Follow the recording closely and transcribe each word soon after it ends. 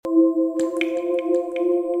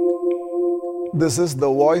This is the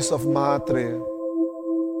voice of Mahatreya.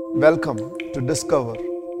 Welcome to discover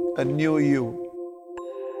a new you.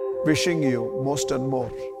 Wishing you most and more.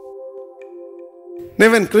 Now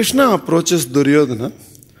when Krishna approaches Duryodhana,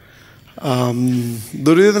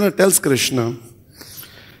 Duryodhana tells Krishna,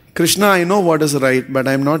 Krishna, I know what is right, but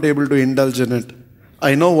I am not able to indulge in it.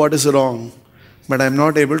 I know what is wrong, but I am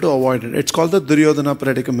not able to avoid it. It's called the Duryodhana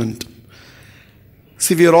predicament.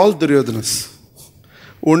 See, we are all Duryodhanas.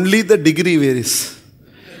 Only the degree varies.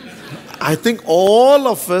 I think all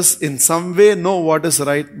of us in some way know what is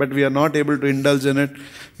right, but we are not able to indulge in it.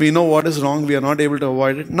 We know what is wrong, we are not able to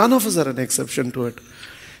avoid it. None of us are an exception to it.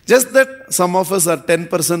 Just that some of us are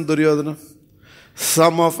 10% Duryodhana,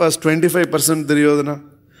 some of us 25% Duryodhana,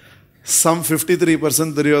 some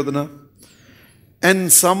 53% Duryodhana,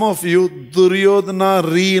 and some of you Duryodhana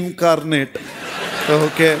reincarnate.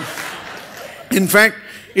 Okay. In fact,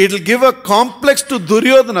 it will give a complex to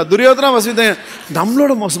Duryodhana. Duryodhana must be the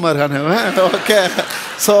Namloda Mosmarhane. Okay.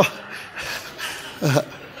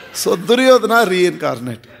 So Duryodhana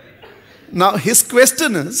reincarnate. Now his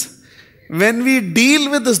question is, when we deal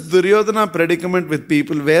with this Duryodhana predicament with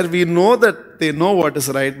people where we know that they know what is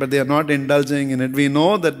right but they are not indulging in it, we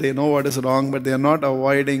know that they know what is wrong but they are not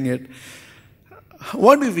avoiding it,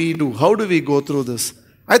 what do we do? How do we go through this?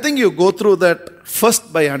 I think you go through that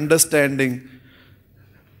first by understanding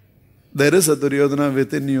there is a Duryodhana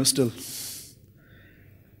within you still.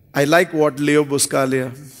 I like what Leo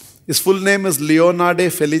Buscaglia, his full name is Leonardo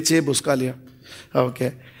Felice Buscaglia.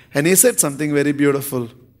 Okay. And he said something very beautiful.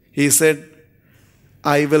 He said,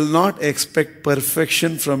 I will not expect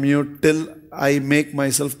perfection from you till I make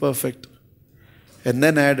myself perfect. And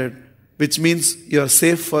then added, which means you are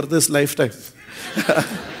safe for this lifetime.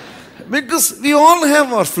 Because we all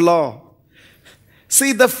have our flaw.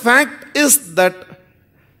 See, the fact is that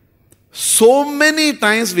so many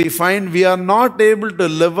times we find we are not able to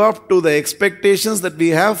live up to the expectations that we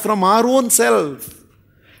have from our own self.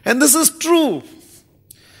 And this is true.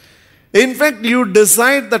 In fact, you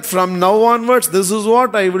decide that from now onwards, this is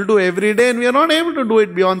what I will do every day, and we are not able to do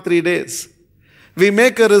it beyond 3 days. We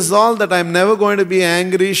make a resolve that I am never going to be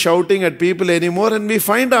angry, shouting at people anymore, and we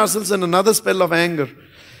find ourselves in another spell of anger.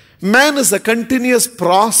 Man is a continuous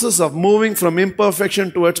process of moving from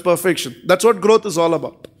imperfection towards perfection. That's what growth is all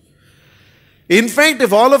about. In fact,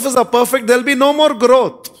 if all of us are perfect, there will be no more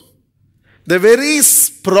growth. The very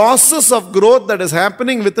process of growth that is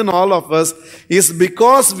happening within all of us is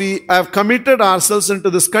because we have committed ourselves into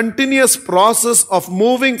this continuous process of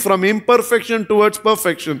moving from imperfection towards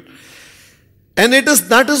perfection. And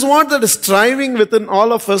that is what that is striving within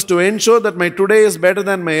all of us to ensure that my today is better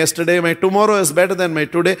than my yesterday, my tomorrow is better than my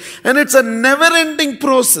today. And it's a never-ending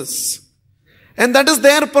process. And that is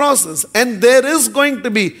their process. And there is going to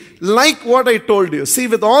be, like what I told you. See,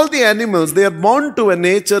 with all the animals, they are born to a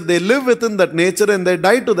nature, they live within that nature, and they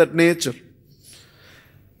die to that nature.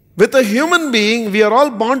 With a human being, we are all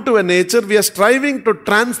born to a nature, we are striving to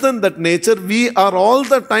transcend that nature, we are all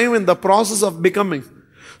the time in the process of becoming.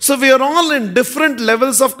 So we are all in different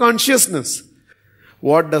levels of consciousness.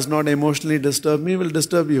 What does not emotionally disturb me will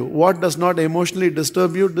disturb you. What does not emotionally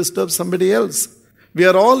disturb you disturbs somebody else. We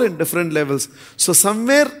are all in different levels. So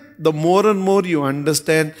somewhere, the more and more you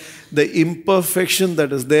understand the imperfection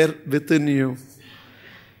that is there within you,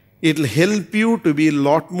 it will help you to be a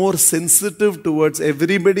lot more sensitive towards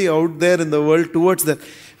everybody out there in the world, towards that.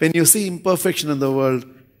 When you see imperfection in the world,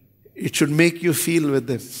 it should make you feel with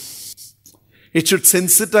them. It should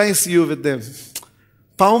sensitize you with them.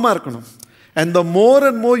 And the more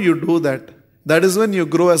and more you do that, that is when you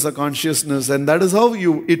grow as a consciousness, and that is how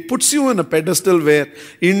it puts you in a pedestal where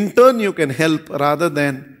in turn you can help rather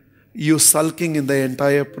than you sulking in the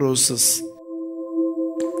entire process.